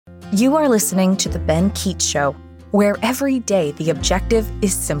You are listening to The Ben Keats Show, where every day the objective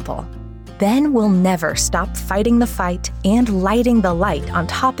is simple. Ben will never stop fighting the fight and lighting the light on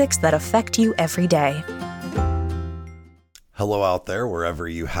topics that affect you every day. Hello out there, wherever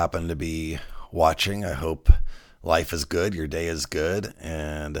you happen to be watching. I hope life is good, your day is good,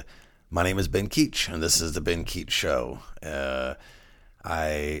 and my name is Ben Keats, and this is The Ben Keats Show.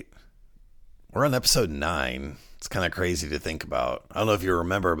 We're on episode 9. It's kind of crazy to think about. I don't know if you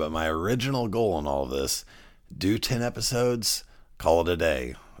remember, but my original goal in all of this, do 10 episodes, call it a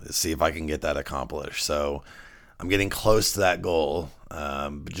day. Let's see if I can get that accomplished. So I'm getting close to that goal.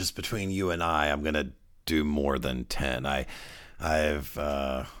 But just between you and I'm going to do more than 10. I've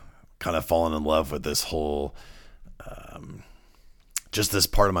kind of fallen in love with this whole, just this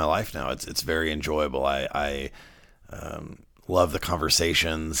part of my life now. It's very enjoyable. I love the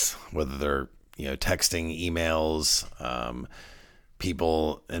conversations, whether they're texting, emails,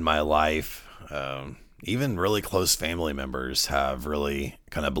 people in my life, even really close family members have really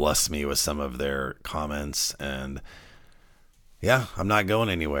kind of blessed me with some of their comments. And yeah, I'm not going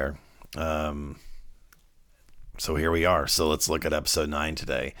anywhere. So here we are. So let's look at episode 9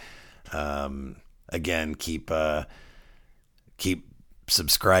 today. Again, keep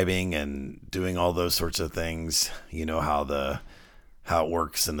subscribing and doing all those sorts of things. You know how it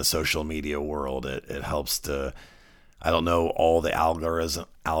works in the social media world. It helps to, I don't know all the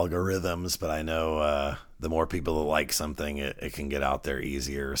algorithms, but I know the more people that like something, it can get out there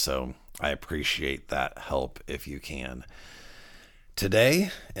easier. So I appreciate that help if you can.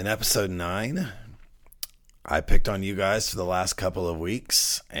 Today, in episode 9, I picked on you guys for the last couple of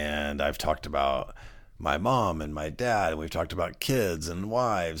weeks, and I've talked about my mom and my dad, and we've talked about kids and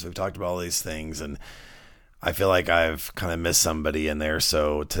wives. We've talked about all these things, and I feel like I've kind of missed somebody in there.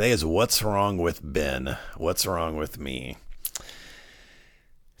 So today is what's wrong with Ben? What's wrong with me?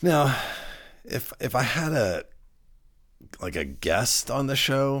 Now, if I had a guest on the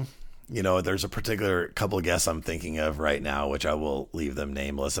show, there's a particular couple of guests I'm thinking of right now, which I will leave them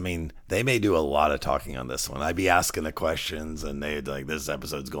nameless. I mean, they may do a lot of talking on this one. I'd be asking the questions and they'd this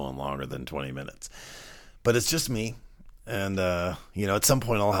episode's going longer than 20 minutes, but it's just me. And, at some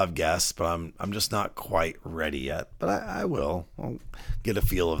point I'll have guests, but I'm just not quite ready yet, but I will. I'll get a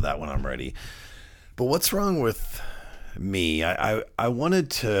feel of that when I'm ready. But what's wrong with me? I wanted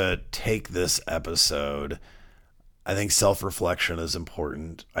to take this episode. I think self-reflection is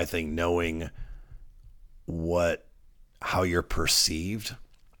important. I think knowing how you're perceived,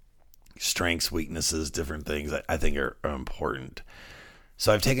 strengths, weaknesses, different things, I think are important.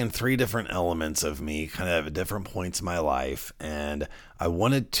 So I've taken 3 different elements of me, kind of at different points in my life, and I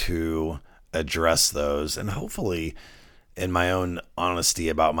wanted to address those, and hopefully in my own honesty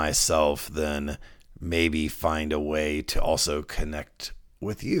about myself, then maybe find a way to also connect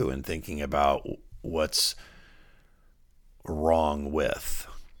with you and thinking about what's wrong with.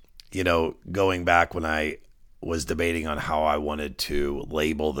 Going back when I was debating on how I wanted to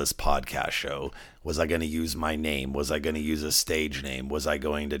label this podcast show. Was I going to use my name? Was I going to use a stage name? Was I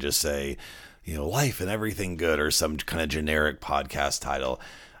going to just say, life and everything good, or some kind of generic podcast title?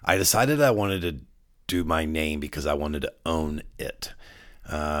 I decided I wanted to do my name because I wanted to own it.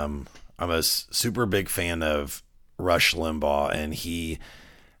 I'm a super big fan of Rush Limbaugh, and he,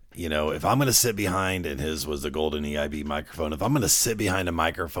 if I'm going to sit behind, and his was the golden EIB microphone, if I'm going to sit behind a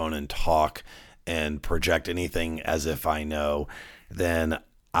microphone and talk and project anything as if I know, then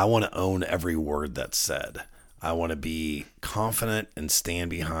I want to own every word that's said. I want to be confident and stand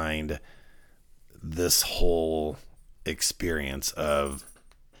behind this whole experience of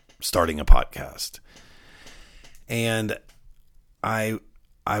starting a podcast. And I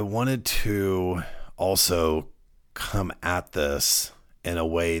wanted to also come at this in a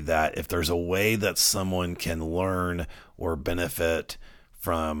way that if there's a way that someone can learn or benefit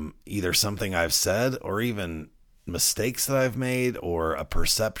from either something I've said or even mistakes that I've made or a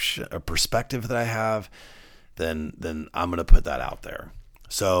perspective that I have, then I'm going to put that out there.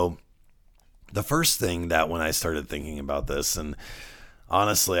 So the first thing that when I started thinking about this, and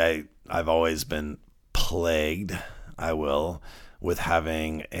honestly, I've always been plagued, with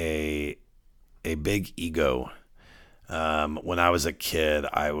having a big ego. When I was a kid,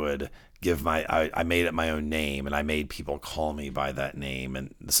 I would I made it my own name, and I made people call me by that name,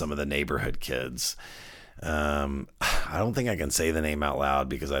 and some of the neighborhood kids. I don't think I can say the name out loud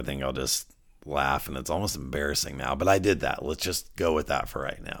because I think I'll just laugh, and it's almost embarrassing now, but I did that. Let's just go with that for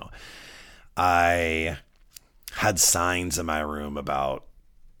right now. I had signs in my room about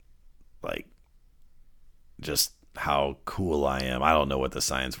just how cool I am. I don't know what the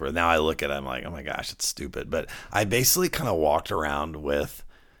signs were. Now I look at it, I'm like, oh my gosh, it's stupid. But I basically kind of walked around with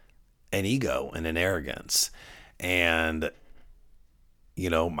an ego and an arrogance. And,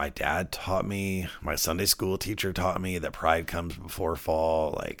 my dad taught me, my Sunday school teacher taught me that pride comes before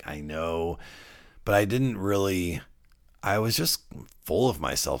fall. Like, I know, but I was just full of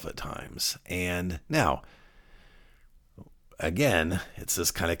myself at times. And now, again, it's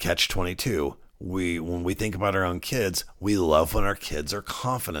this kind of catch-22. When we think about our own kids, we love when our kids are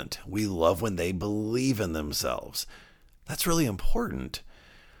confident. We love when they believe in themselves. That's really important.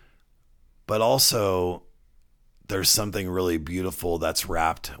 But also, there's something really beautiful that's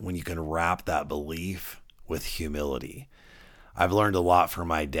wrapped when you can wrap that belief with humility. I've learned a lot from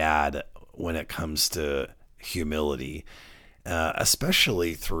my dad when it comes to humility,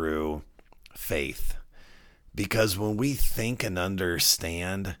 especially through faith. Because when we think and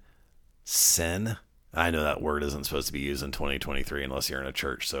understand sin, I know that word isn't supposed to be used in 2023 unless you're in a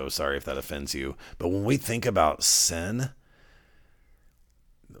church, so sorry if that offends you. But when we think about sin,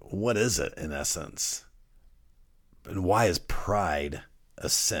 what is it in essence? And why is pride a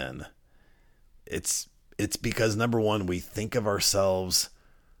sin? It's because, number one, we think of ourselves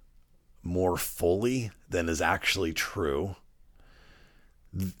more fully than is actually true.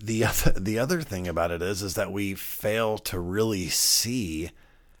 The other thing about it is that we fail to really see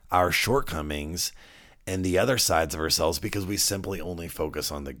our shortcomings and the other sides of ourselves because we simply only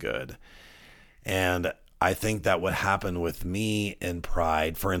focus on the good. And I think that what happened with me in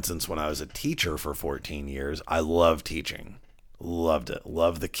pride, for instance, when I was a teacher for 14 years, I loved teaching. Loved it.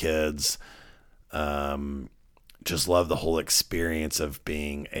 Loved the kids. Just loved the whole experience of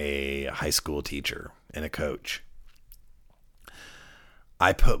being a high school teacher and a coach.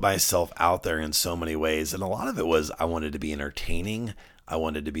 I put myself out there in so many ways, and a lot of it was I wanted to be entertaining. I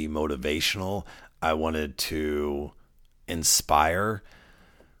wanted to be motivational. I wanted to inspire.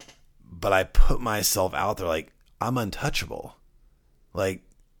 But I put myself out there like I'm untouchable. Like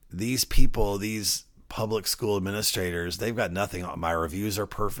these people, these public school administrators, they've got nothing on. My reviews are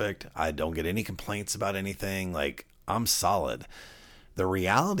perfect. I don't get any complaints about anything. Like I'm solid. The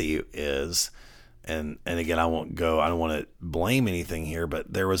reality is, and again, I don't want to blame anything here,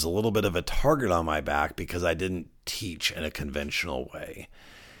 but there was a little bit of a target on my back because I didn't teach in a conventional way.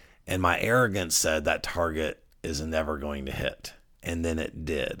 And my arrogance said that target is never going to hit. And then it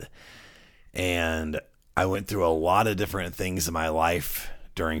did. And I went through a lot of different things in my life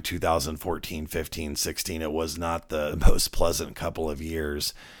during 2014, 15, 16. It was not the most pleasant couple of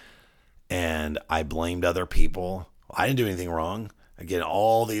years. And I blamed other people. I didn't do anything wrong. Again,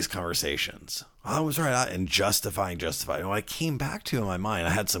 all these conversations. I was right. And justifying. When I came back to in my mind,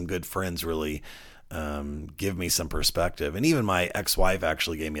 I had some good friends really give me some perspective. And even my ex-wife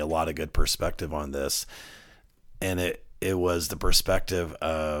actually gave me a lot of good perspective on this. And it was the perspective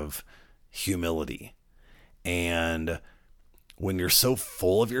of humility. And when you're so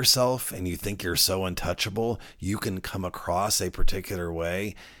full of yourself and you think you're so untouchable, you can come across a particular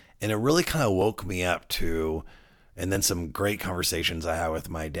way. And it really kind of woke me up to, and then some great conversations I had with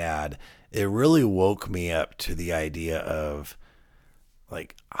my dad, it really woke me up to the idea of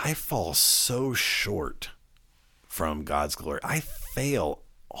like, I fall so short from God's glory. I fail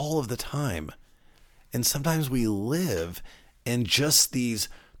all of the time. And sometimes we live in just the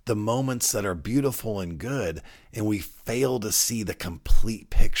moments that are beautiful and good, and we fail to see the complete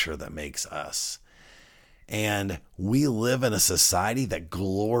picture that makes us. And we live in a society that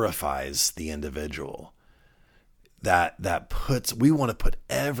glorifies the individual. We want to put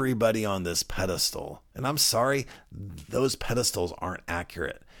everybody on this pedestal. And I'm sorry, those pedestals aren't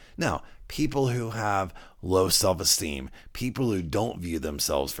accurate. Now, people who have low self-esteem, people who don't view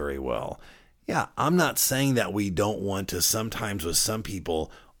themselves very well. Yeah, I'm not saying that we don't want to sometimes with some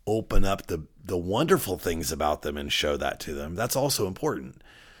people open up the wonderful things about them and show that to them. That's also important.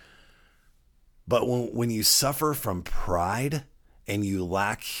 But when you suffer from pride and you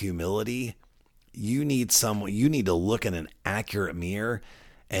lack humility, you need to look in an accurate mirror,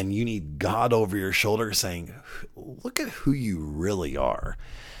 and you need God over your shoulder saying, look at who you really are.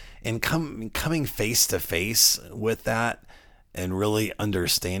 And coming face to face with that and really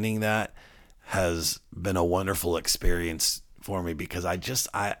understanding that has been a wonderful experience for me, because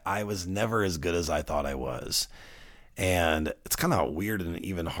I was never as good as I thought I was. And it's kind of weird and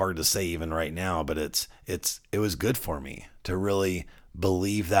even hard to say even right now, but it was good for me to really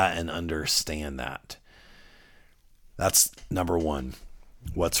believe that and understand that. That's number one.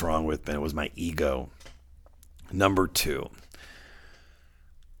 What's wrong with me? It was my ego. Number two,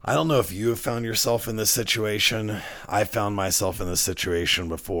 I don't know if you have found yourself in this situation. I found myself in this situation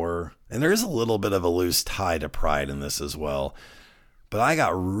before, and there is a little bit of a loose tie to pride in this as well. But I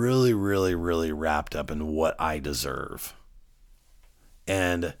got really, really, really wrapped up in what I deserve.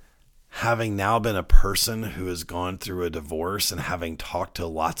 And having now been a person who has gone through a divorce and having talked to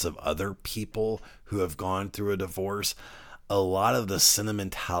lots of other people who have gone through a divorce, a lot of the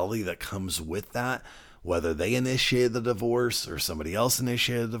sentimentality that comes with that, whether they initiated the divorce or somebody else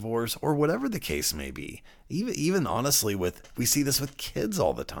initiated the divorce or whatever the case may be, even honestly we see this with kids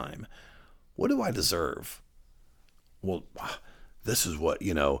all the time. What do I deserve? Well, this is what,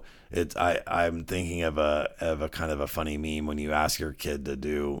 I'm thinking of a kind of a funny meme when you ask your kid to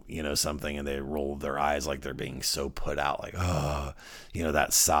do, something and they roll their eyes like they're being so put out, like, oh,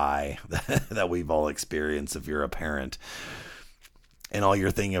 that sigh that we've all experienced if you're a parent. And all you're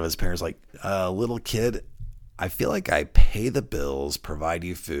thinking of as parents, like, little kid, I feel like I pay the bills, provide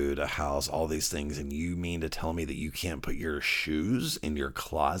you food, a house, all these things, and you mean to tell me that you can't put your shoes in your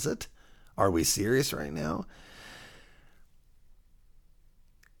closet? Are we serious right now?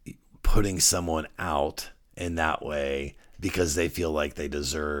 Putting someone out in that way because they feel like they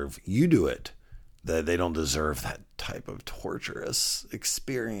deserve you do it, that they don't deserve that type of torturous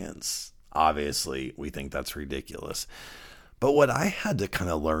experience. Obviously, we think that's ridiculous. But what I had to kind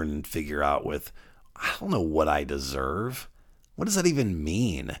of learn and figure out with, I don't know what I deserve. What does that even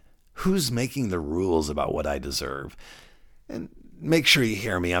mean? Who's making the rules about what I deserve? And make sure you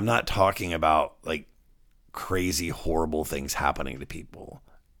hear me. I'm not talking about like crazy, horrible things happening to people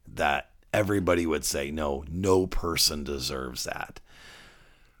that everybody would say, no person deserves that.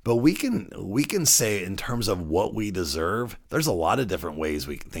 But we can say in terms of what we deserve, there's a lot of different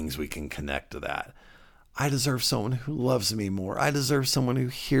things we can connect to that. I deserve someone who loves me more. I deserve someone who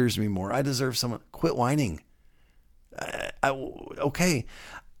hears me more. I deserve someone. Quit whining. Okay.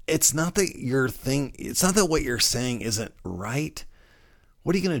 It's not that what you're saying isn't right.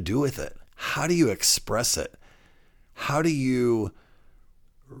 What are you going to do with it? How do you express it? How do you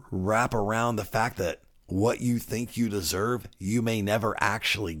wrap around the fact that what you think you deserve, you may never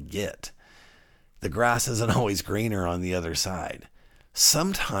actually get? The grass isn't always greener on the other side.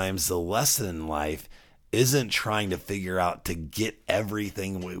 Sometimes the lesson in life isn't trying to figure out to get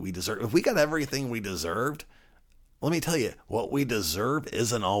everything we deserve. If we got everything we deserved, let me tell you, what we deserve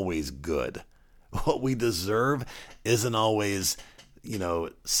isn't always good. What we deserve isn't always,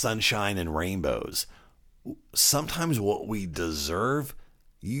 sunshine and rainbows. Sometimes what we deserve,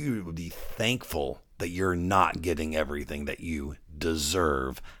 you would be thankful that you're not getting everything that you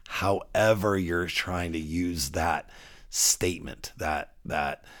deserve. However, you're trying to use that statement, that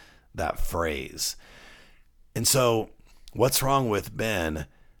phrase. And so what's wrong with Ben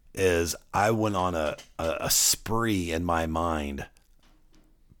is I went on a spree in my mind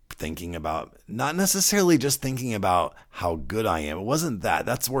thinking about, not necessarily just thinking about how good I am. It wasn't that.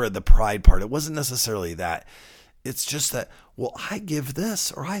 That's where the pride part, it wasn't necessarily that. It's just that, well, I give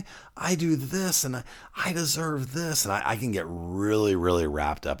this, or I do this, and I deserve this. And I can get really, really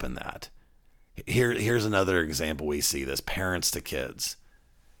wrapped up in that. Here's another example we see this, parents to kids.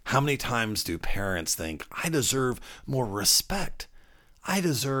 How many times do parents think, I deserve more respect? I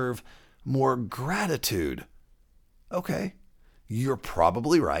deserve more gratitude. Okay, you're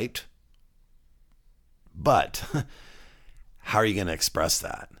probably right. But how are you going to express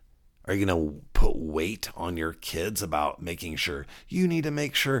that? Are you going to put weight on your kids about making sure? You need to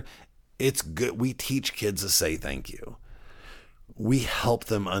make sure it's good. We teach kids to say thank you. We help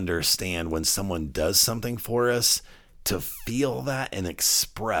them understand when someone does something for us, to feel that and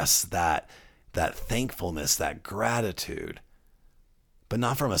express that thankfulness, that gratitude, but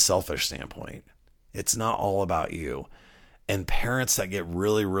not from a selfish standpoint. It's not all about you. And parents that get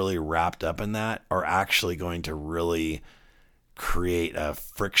really, really wrapped up in that are actually going to really create a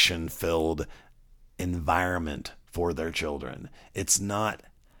friction-filled environment for their children. It's not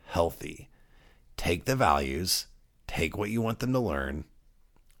healthy. Take the values, take what you want them to learn,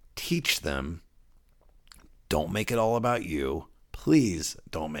 teach them. Don't make it all about you. Please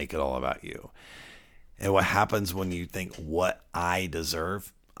don't make it all about you. And what happens when you think what I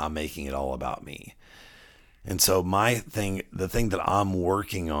deserve, I'm making it all about me. And so the thing that I'm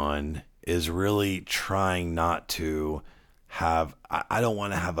working on is really trying not to I don't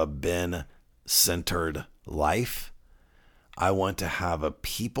want to have a Ben-centered life. I want to have a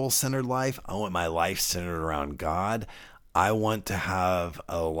people-centered life. I want my life centered around God. I want to have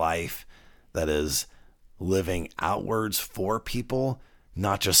a life that is living outwards for people,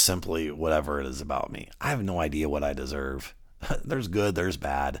 not just simply whatever it is about me. I have no idea what I deserve. There's good, there's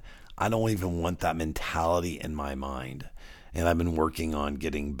bad. I don't even want that mentality in my mind. And I've been working on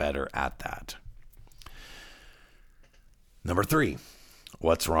getting better at that. Number 3,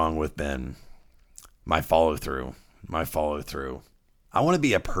 what's wrong with Ben? My follow through. I want to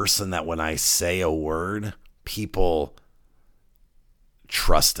be a person that when I say a word, people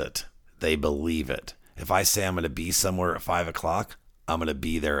trust it. they believe it. If I say I'm going to be somewhere at 5 o'clock, I'm going to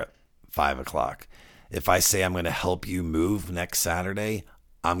be there at 5 o'clock. If I say I'm going to help you move next Saturday,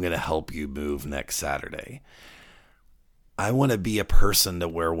 I'm going to help you move next Saturday. I want to be a person to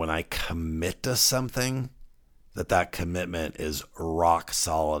where when I commit to something, that commitment is rock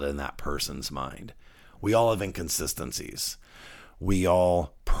solid in that person's mind. We all have inconsistencies. We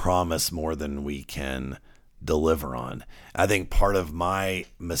all promise more than we can deliver on. I think part of my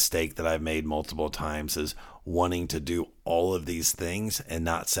mistake that I've made multiple times is wanting to do all of these things and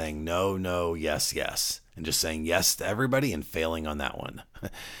not saying no, no, yes, yes, and just saying yes to everybody and failing on that one.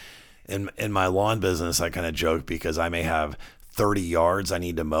 In my lawn business, I kind of joke because I may have 30 yards I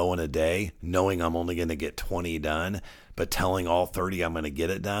need to mow in a day, knowing I'm only going to get 20 done, but telling all 30 I'm going to get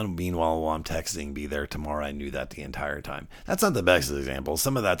it done. Meanwhile, while I'm texting, be there tomorrow, I knew that the entire time. That's not the best example.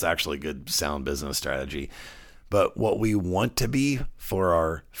 Some of that's actually good, sound business strategy. But what we want to be for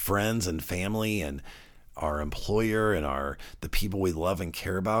our friends and family and our employer and the people we love and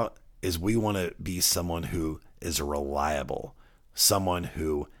care about is we want to be someone who is reliable, someone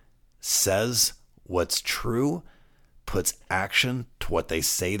who says what's true, puts action to what they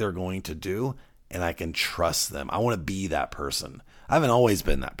say they're going to do, and I can trust them. I want to be that person. I haven't always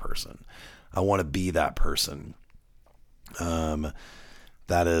been that person. I want to be that person.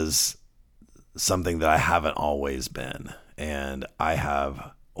 That is something that I haven't always been. And I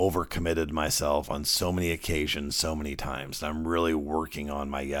have overcommitted myself on so many occasions, so many times. I'm really working on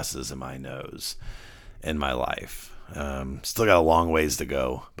my yeses and my nos in my life. Still got a long ways to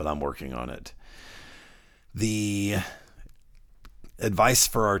go, but I'm working on it. The advice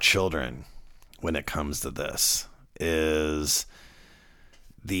for our children when it comes to this is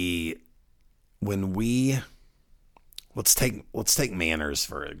let's take manners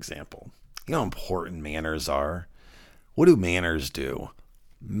for example. You know how important manners are? What do manners do?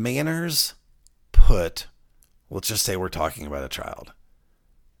 Manners let's just say we're talking about a child.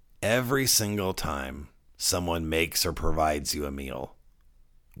 Every single time someone makes or provides you a meal,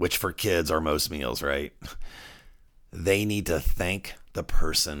 which for kids are most meals, right? They need to thank the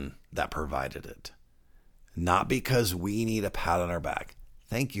person that provided it. Not because we need a pat on our back.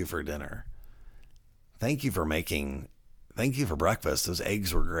 Thank you for dinner. Thank you for breakfast. Those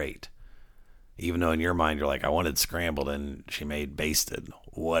eggs were great. Even though in your mind you're like, I wanted scrambled and she made basted,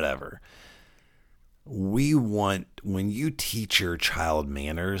 whatever. When you teach your child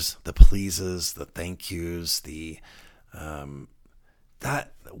manners, the pleases, the thank yous,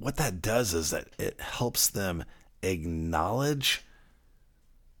 what that does is that it helps them acknowledge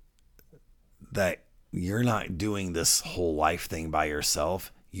that you're not doing this whole life thing by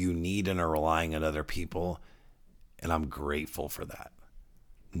yourself. You need and are relying on other people. And I'm grateful for that.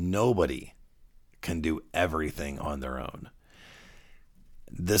 Nobody can do everything on their own.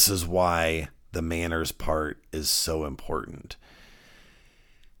 This is why the manners part is so important.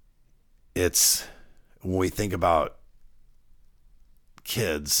 It's when we think about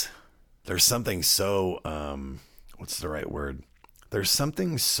kids, there's something so, what's the right word? There's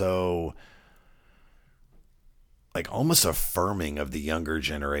something so like almost affirming of the younger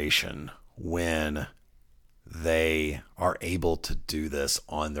generation when they are able to do this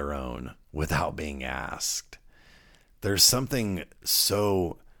on their own without being asked. There's something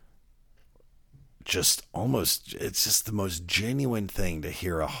so it's just the most genuine thing to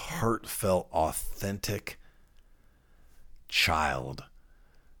hear a heartfelt, authentic child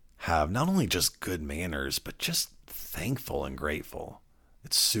have not only just good manners, but just thankful and grateful.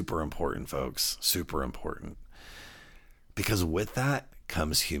 It's super important, folks. Super important. Because with that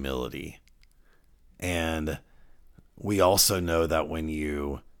comes humility. And we also know that when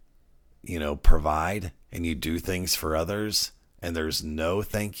you provide and you do things for others and there's no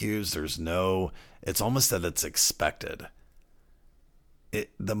thank yous, it's almost that it's expected.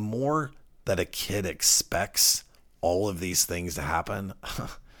 The more that a kid expects all of these things to happen,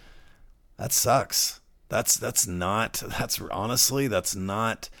 that sucks. That's not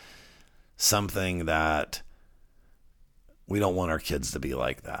something that we don't want our kids to be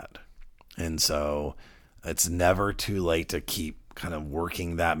like that. And so it's never too late to keep kind of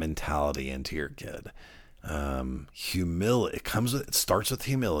working that mentality into your kid. It starts with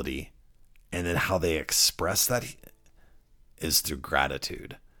humility, and then how they express that is through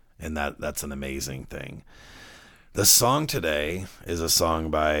gratitude. And that's an amazing thing. The song today is a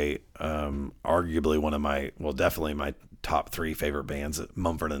song by arguably definitely my top 3 favorite bands,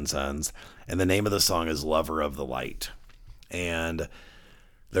 Mumford & Sons. And the name of the song is Lover of the Light. And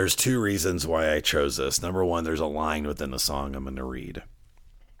there's 2 reasons why I chose this. Number 1, there's a line within the song I'm going to read.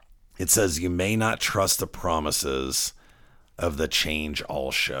 It says, "You may not trust the promises of the change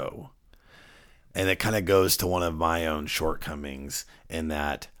I'll show, And it kind of goes to one of my own shortcomings in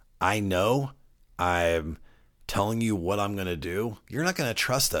that I know I'm telling you what I'm going to do. You're not going to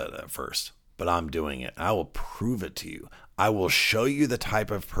trust that at first, but I'm doing it. I will prove it to you. I will show you the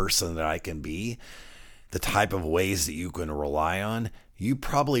type of person that I can be, the type of ways that you can rely on. You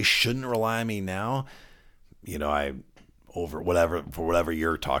probably shouldn't rely on me now. For whatever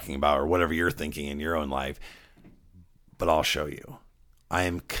you're talking about or whatever you're thinking in your own life, but I'll show you. I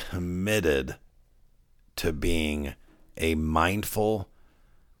am committed to being a mindful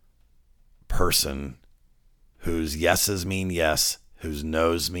person whose yeses mean yes, whose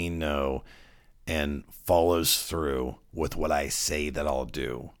no's mean no, and follows through with what I say that I'll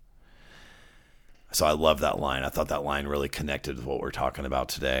do. So I love that line. I thought that line really connected with what we're talking about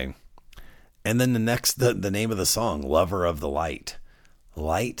today. And then the name of the song, Lover of the Light.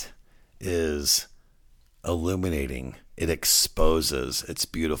 Light is illuminating. It exposes. It's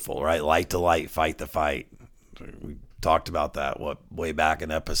beautiful, right? Light to light, fight the fight. We talked about that way back in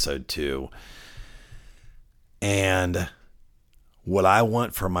episode 2. And what I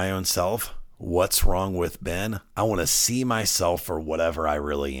want for my own self, what's wrong with Ben? I want to see myself for whatever I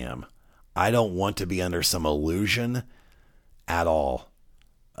really am. I don't want to be under some illusion at all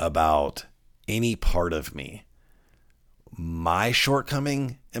about any part of me. My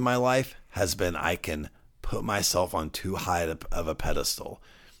shortcoming in my life has been I can put myself on too high of a pedestal.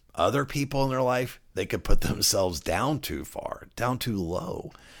 Other people in their life, they could put themselves down too far, down too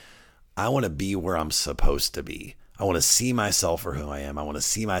low. I want to be where I'm supposed to be. I want to see myself for who I am. I want to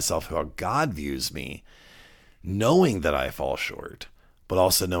see myself how God views me, knowing that I fall short, but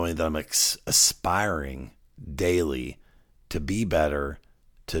also knowing that I'm aspiring daily to be better,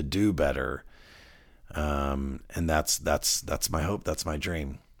 to do better. And that's my hope. That's my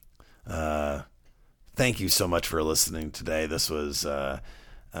dream. Thank you so much for listening today. This was, a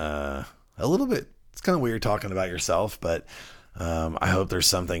little bit, it's kind of weird talking about yourself, but, I hope there's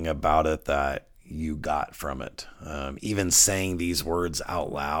something about it that you got from it. Even saying these words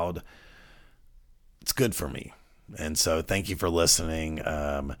out loud, it's good for me. And so thank you for listening.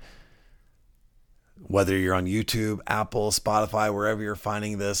 Whether you're on YouTube, Apple, Spotify, wherever you're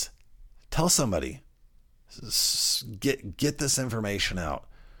finding this, tell somebody. Get this information out.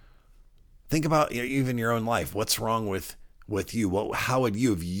 Think about even your own life. What's wrong with you? How would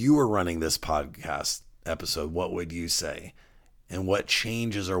you, if you were running this podcast episode, what would you say? And what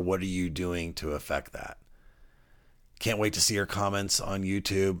changes or what are you doing to affect that? Can't wait to see your comments on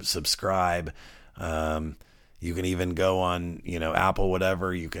YouTube. Subscribe. You can even go on, Apple,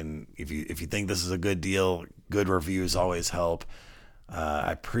 whatever. You can, if you think this is a good deal, good reviews always help.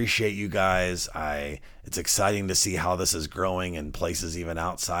 I appreciate you guys. It's exciting to see how this is growing in places even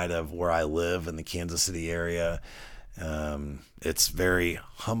outside of where I live in the Kansas City area. It's very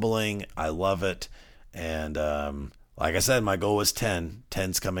humbling. I love it. And like I said, my goal was 10.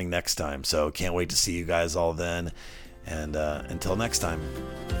 10's coming next time. So can't wait to see you guys all then. And until next time,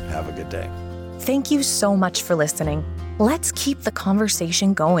 have a good day. Thank you so much for listening. Let's keep the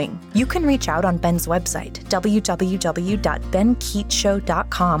conversation going. You can reach out on Ben's website,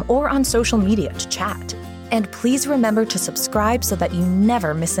 www.benkeatshow.com, or on social media to chat. And please remember to subscribe so that you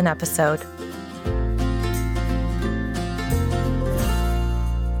never miss an episode.